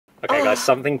Okay, guys,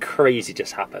 something crazy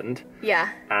just happened. Yeah.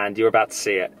 And you're about to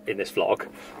see it in this vlog.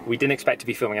 We didn't expect to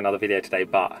be filming another video today,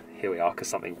 but here we are, because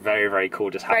something very, very cool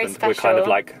just happened. We're kind of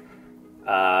like...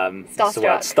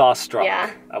 starstruck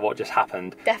at what just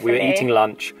happened. Definitely. We were eating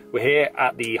lunch. We're here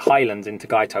at the Highlands in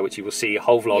Tagaytay, which you will see a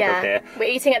whole vlog of here. We're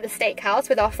eating at the steakhouse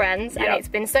with our friends, and it's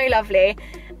been so lovely.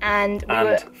 And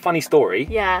funny story,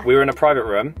 we were in a private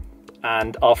room,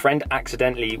 and our friend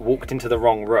accidentally walked into the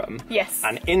wrong room. Yes.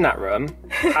 And in that room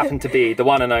happened to be the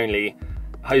one and only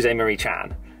Jose Marie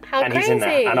Chan. How and crazy. He's in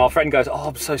there. And our friend goes, "Oh,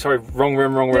 I'm so sorry, wrong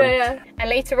room, wrong room." Yeah. And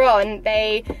later on,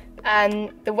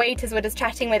 the waiters were just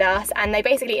chatting with us, and they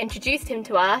basically introduced him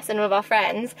to us and all of our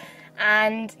friends.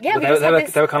 And yeah, they were kind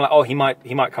of like, "Oh, he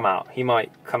might come out. He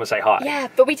might come and say hi." Yeah,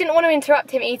 but we didn't want to interrupt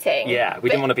him eating. Yeah, we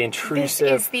didn't want to be intrusive.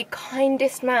 This is the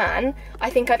kindest man I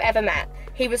think I've ever met.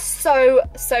 He was so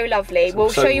lovely.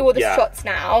 We'll show you all the shots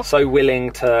now. So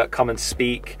willing to come and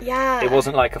speak. Yeah. It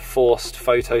wasn't like a forced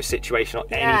photo situation or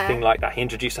anything like that. He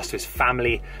introduced us to his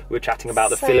family. We were chatting about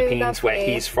the Philippines, where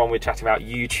he's from. We were chatting about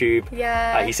YouTube.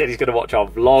 Yeah. He said he's going to watch our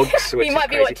vlogs. Which he might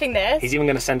be watching this. He's even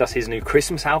going to send us his new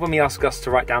Christmas album. He asked us to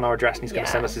write down our address, and he's going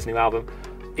to send us his new album.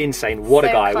 Insane. What a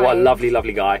guy. What a lovely,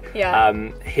 lovely guy. Yeah.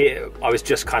 Here, I was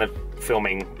just kind of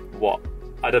filming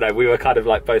I don't know, we were kind of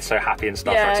like both so happy and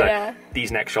stuff. So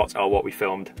these next shots are what we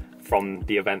filmed from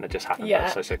the event that just happened.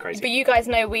 Yeah. That's so crazy. But you guys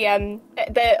know,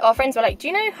 our friends were like, "Do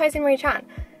you know Jose Marie Chan?"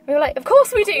 We were like, "Of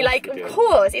course we do, like, of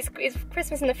course, it's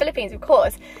Christmas in the Philippines, of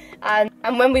course." And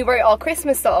when we wrote our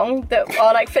Christmas song,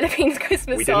 our like Philippines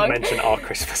Christmas song, we didn't mention our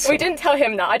Christmas song. We didn't tell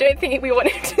him that. I don't think we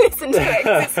wanted him to listen to it.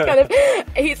 'Cause it's kind of,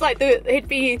 he's like he'd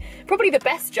be probably the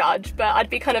best judge, but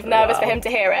I'd be kind of nervous for him to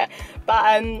hear it.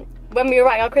 But when we were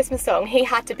writing our Christmas song, he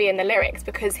had to be in the lyrics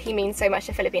because he means so much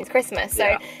to Philippines Christmas.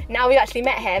 So now we've actually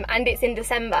met him, and it's in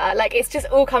December. Like, it's just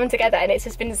all come together, and it's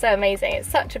just been so amazing. It's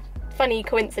such a funny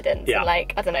coincidence, and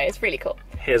like, I don't know, it's really cool.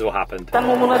 Here's what happened.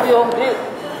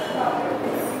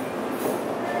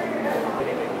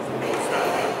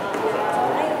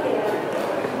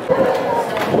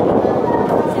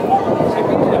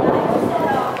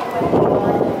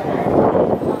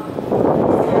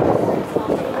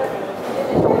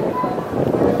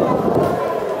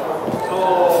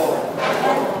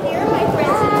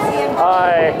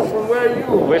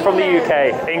 We're from the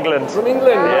UK, England. From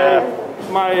England? Yeah.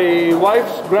 My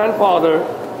wife's grandfather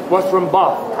was from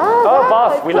Bath. Oh,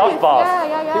 Bath. We love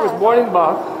Bath. He was born in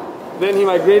Bath, then he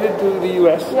migrated to the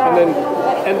US, and then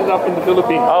ended up in the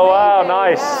Philippines. Oh, wow,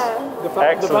 nice. The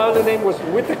founder name was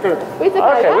Whittaker.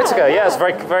 Okay, Whittaker, yes,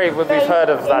 very, we've heard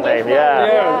of that name,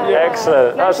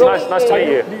 Excellent. That's nice to meet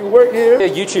you. Do you work here? We're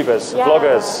YouTubers,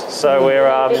 vloggers, so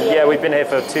we're, we've been here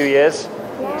for 2 years.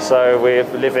 So we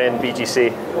live in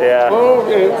BGC. Yeah. Oh,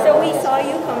 okay. So we saw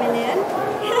you coming in.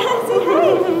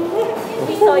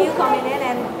 We saw you coming in,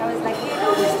 and I was like, "You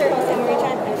know, Mr. Jose Marie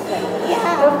Chan?" I was like,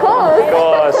 "Yeah, of course." Of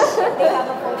course. They have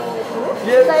a photo with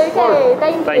you. Yes.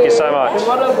 Okay. Thank you so much. And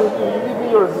what I'll do, you give me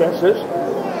your addresses.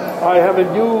 I have a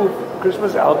new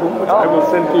Christmas album which I will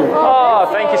send to you. Oh,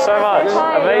 thank you so much.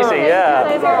 Amazing. Yeah.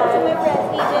 To my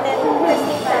friends, Ethan and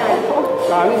Christine.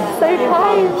 So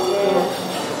kind.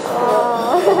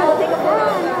 I'll take a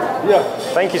photo. Yeah.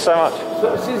 Thank you so much.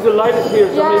 So she's the lightest here,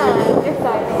 so maybe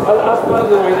I'll ask one of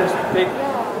the waiters to take.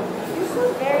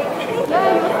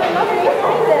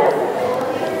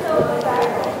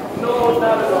 No,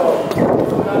 not at all.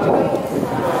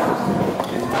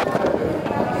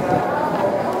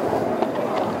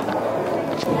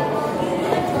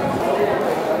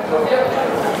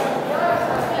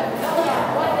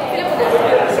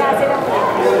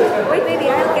 Wait, baby,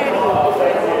 I'll carry you.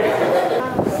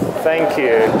 Thank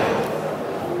you.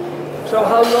 So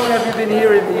how long have you been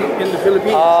here in the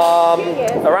Philippines?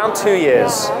 Around 2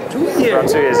 years. 2 years? Around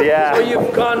 2 years, yeah. So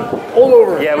you've gone all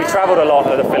over? Yeah, we travelled a lot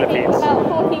to the Philippines. About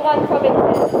 41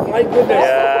 provinces. My goodness.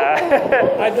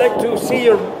 Yeah. I'd like to see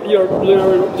your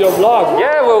vlog.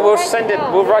 Yeah, we'll send it,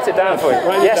 we'll write it down for you.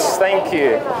 Yes, thank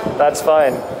you. That's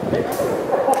fine.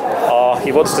 Oh,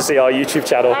 he wants to see our YouTube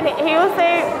channel. And he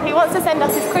wants to send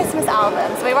us his Christmas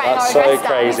album. So we're writing That's our so address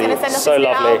down. He's crazy. going to send us So his new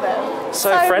lovely. album. So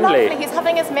friendly. Lovely. He's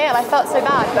having his meal. I felt so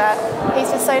bad, but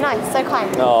he's just so nice, so kind.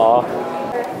 Aww.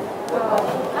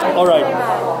 All right.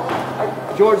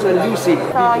 George and Lucy.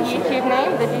 Our YouTube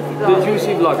name, the Juicy Vlog. The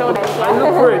Juicy Vlog. I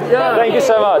look for it, yeah. Thank you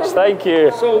so much. Thank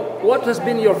you. So, what has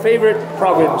been your favorite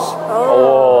province?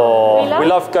 Oh, we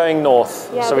love going north.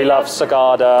 Yeah, so we love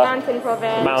Sagada. Mountain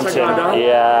province. Mountain, Sagada.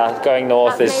 yeah. Going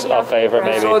north That's is maybe our our favourite,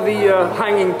 favourite. maybe. So the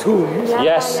hanging tombs.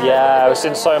 Yes, yeah, we've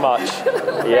seen so much.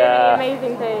 Yeah.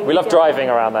 Amazing things. We love driving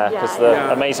around there because the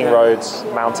Yeah. amazing roads,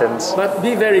 mountains. But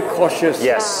be very cautious.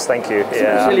 Yes, thank you. Yeah,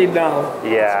 Especially now.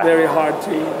 yeah, It's very hard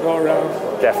to go around.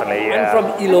 definitely. I'm Yeah. from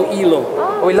Iloilo.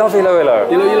 Oh, we love Iloilo.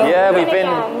 Iloilo? Yeah, we've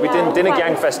Dinagang, we did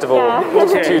Dinagang Festival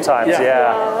Okay. 2 times. Yeah.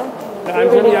 Yeah. I'm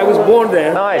from, I was born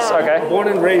there. Nice. Okay. Born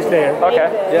and raised there. Okay.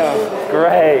 Yeah.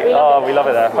 Great. Oh, we love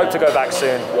it there. Hope to go back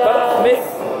soon. But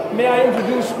may I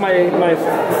introduce my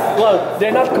well,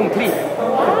 they're not complete.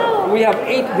 We have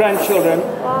 8 grandchildren,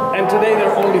 and today there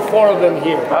are only 4 of them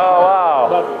here. Oh wow.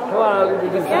 But come on,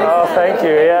 Oh, thank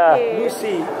you. Yeah.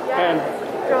 Lucy and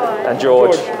And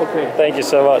George. Okay. Thank you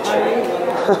so much.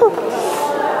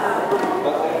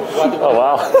 Oh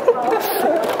wow.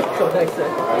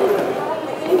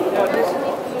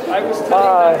 I was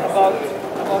telling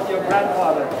them about your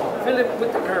grandfather, Philip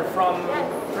Whitaker from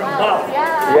Bath.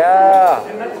 Yeah.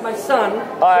 And that's my son.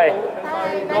 Hi.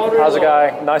 Daughter, How's it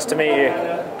going? Nice to meet you.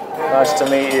 Nice to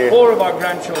meet you. 4 of our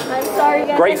grandchildren. I'm sorry,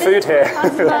 guys. Great food here.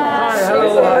 Hi,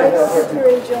 hello, hi.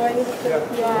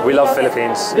 We love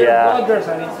Philippines. They're Yeah. bloggers,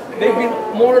 honey. They've been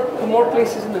to more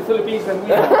places in the Philippines than we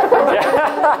have.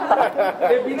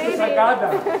 They've been to Sagada.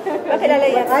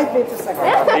 I've been to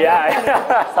Sagada. Yeah.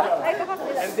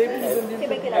 And they've even been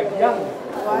to Dinagang.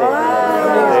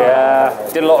 Yeah.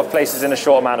 Did a lot of places in a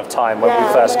short amount of time when we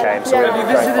first came, so we Have you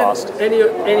were going fast.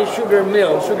 visited any sugar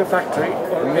mill, sugar factory?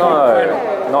 Or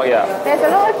No, not yet. There's a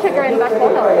lot of sugar in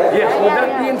Bacolod. Yes, will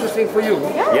that be interesting for you?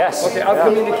 Yes. Okay, I'll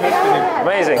communicate with you.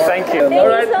 Amazing. Thank you. All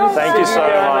right. Thank you so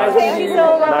much.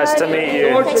 Nice to meet you.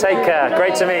 Nice to meet you. Take care.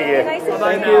 Great to meet you.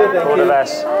 Thank you. All the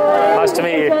best. Nice to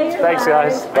meet you. Thanks,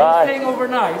 guys. Bye. Staying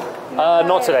overnight.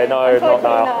 Not today. No, not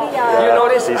now. You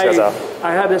notice These guys are.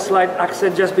 I had a slight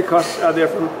accent just because they're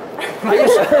from. Are you,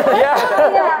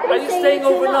 Yeah. are you staying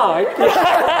overnight?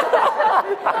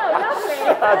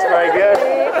 That's very good.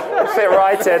 Fit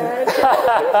right in.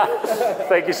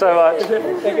 Thank you so much.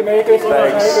 Thank you. Merry Christmas.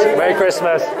 Thanks. Merry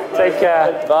Christmas. Take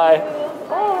care. Bye.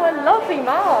 Oh, a lovely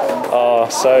man. Oh,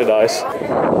 so nice.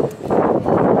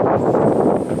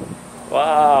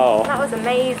 Wow. That was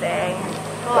amazing.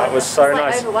 God, That was so it's, like,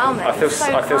 nice. overwhelming. I feel So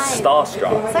I feel kind.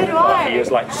 starstruck. So do I. He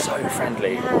was like so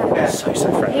friendly. So He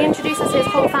friendly. introduced us to his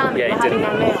whole family. Yeah, he We're having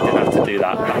didn't their meal. have to do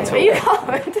that at But all. you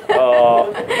can't.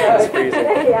 Oh, that's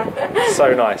freezing.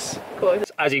 So nice. Cool.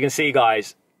 As you can see,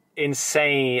 guys,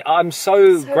 insane. I'm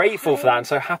so grateful for that. I'm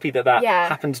so happy that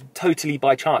happened totally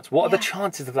by chance. What are the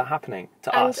chances of that happening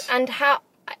to us? And how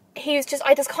he was just,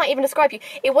 I just can't even describe you.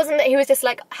 It wasn't that he was just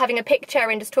like having a picture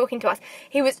and just talking to us.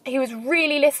 He was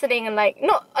really listening and like,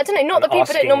 not, I don't know, not that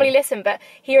people don't normally listen, but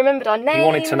he remembered our names. He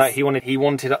wanted to know, he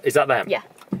wanted, is that them? Yeah.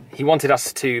 He wanted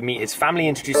us to meet his family,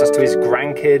 introduce us to his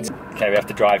grandkids. Okay, we have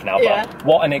to drive now, but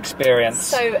what an experience.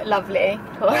 So lovely.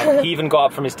 He even got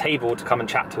up from his table to come and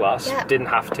chat to us. Yeah. Didn't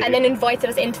have to. And then invited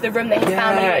us into the room that his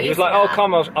family were he was like, eating oh, at.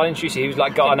 come, I'll introduce you. He was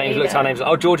like, got our names, looked at our names.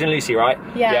 Oh, George and Lucy, right?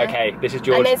 Yeah. Okay, this is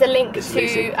George. And there's a link this is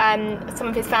Lucy. to some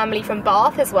of his family from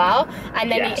Bath as well. And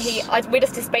then we're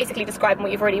just basically describing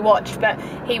what you've already watched, but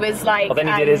he was like... Well, then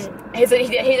he did he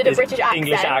did a British accent.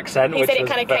 English accent, He which said it was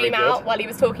kind of very came good. out while he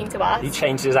was talking to us. He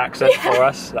changed his accent for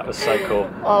us. That was so cool.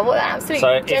 Oh, what an absolute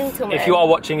So gentleman. if you are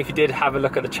watching, if you did have a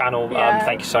look at the channel,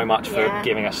 thank you so much for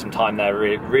giving us some time there.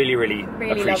 Really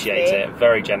appreciate lovely. it.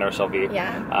 Very generous of you.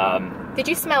 Yeah. Did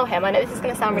you smell him? I know this is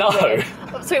going to sound really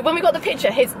weird. So when we got the picture,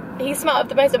 he smelled of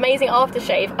the most amazing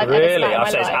aftershave I've ever smelled in my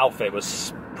I'd say his life. outfit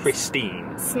was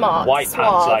pristine. Smart. White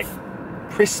suave. pants, like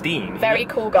pristine. Very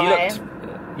cool guy.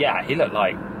 He looked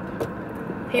like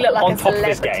He looked like on a top celebrity. of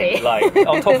his game. Like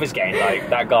on top of his game. Like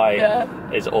that guy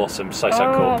is awesome. So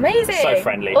cool. Amazing. So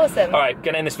friendly. Awesome. All right,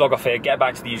 gonna end this vlog off here. Get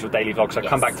back to the usual daily vlog. So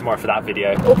come back tomorrow for that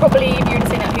video. Or probably if you would have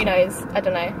seen that, who knows? I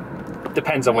don't know.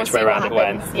 Depends on which way around it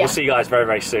went. Yeah. We'll see you guys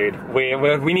very soon.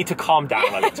 We need to calm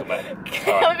down a little bit.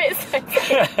 All I'm a right. bit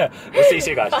excited. We'll see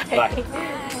you guys. Bye.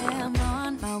 I'm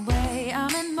on my way,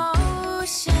 I'm in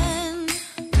motion.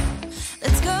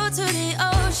 Let's go to the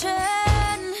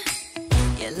ocean.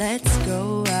 Yeah, let's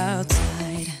go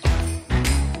outside.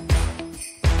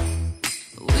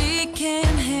 We can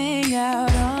hang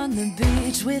out on the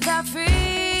beach without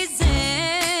freezing.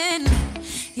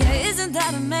 Yeah, isn't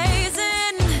that amazing?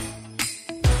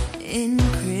 In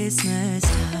Christmas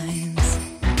times,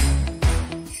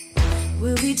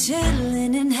 we'll be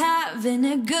chilling and having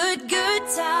a good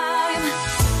time.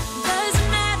 Doesn't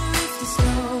matter if the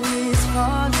snow is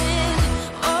falling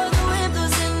or the wind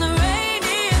blows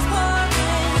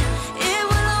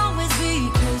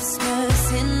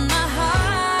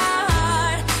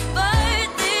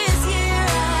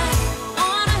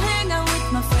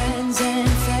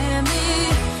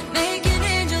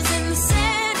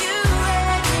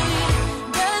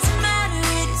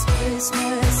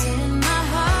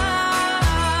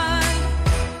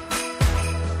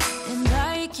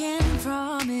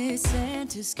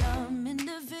coming